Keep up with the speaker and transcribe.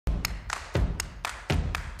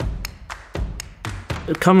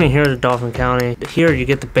Coming here to Dauphin County, here you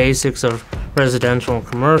get the basics of residential and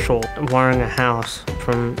commercial, wiring a house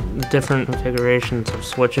from the different configurations of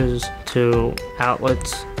switches to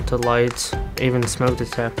outlets to lights, even smoke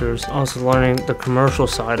detectors. Also learning the commercial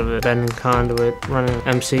side of it, bending conduit, running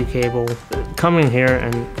MC cable. Coming here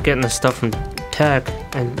and getting the stuff from tech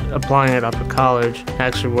and applying it up at college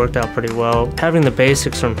actually worked out pretty well. Having the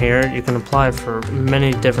basics from here, you can apply it for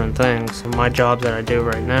many different things. My job that I do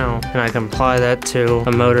right now, and I can apply that to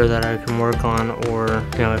a motor that I can work on, or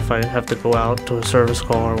if I have to go out to a service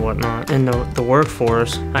call or whatnot. In the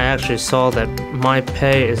workforce, I actually saw that my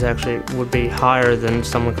pay would be higher than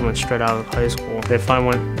someone coming straight out of high school. If I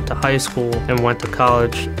went to high school and went to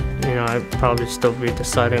college, I'd probably still be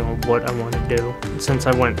deciding on what I want to do. Since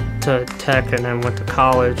I went to tech and then went to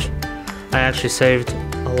college, I actually saved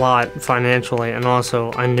a lot financially, and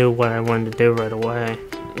also I knew what I wanted to do right away.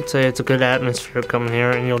 I'd say it's a good atmosphere coming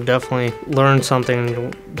here, and you'll definitely learn something, and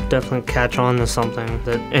you'll definitely catch on to something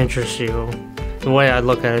that interests you. The way I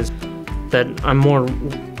look at it is that I'm more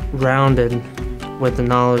rounded with the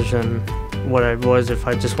knowledge than what I was if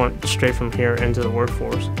I just went straight from here into the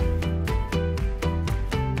workforce.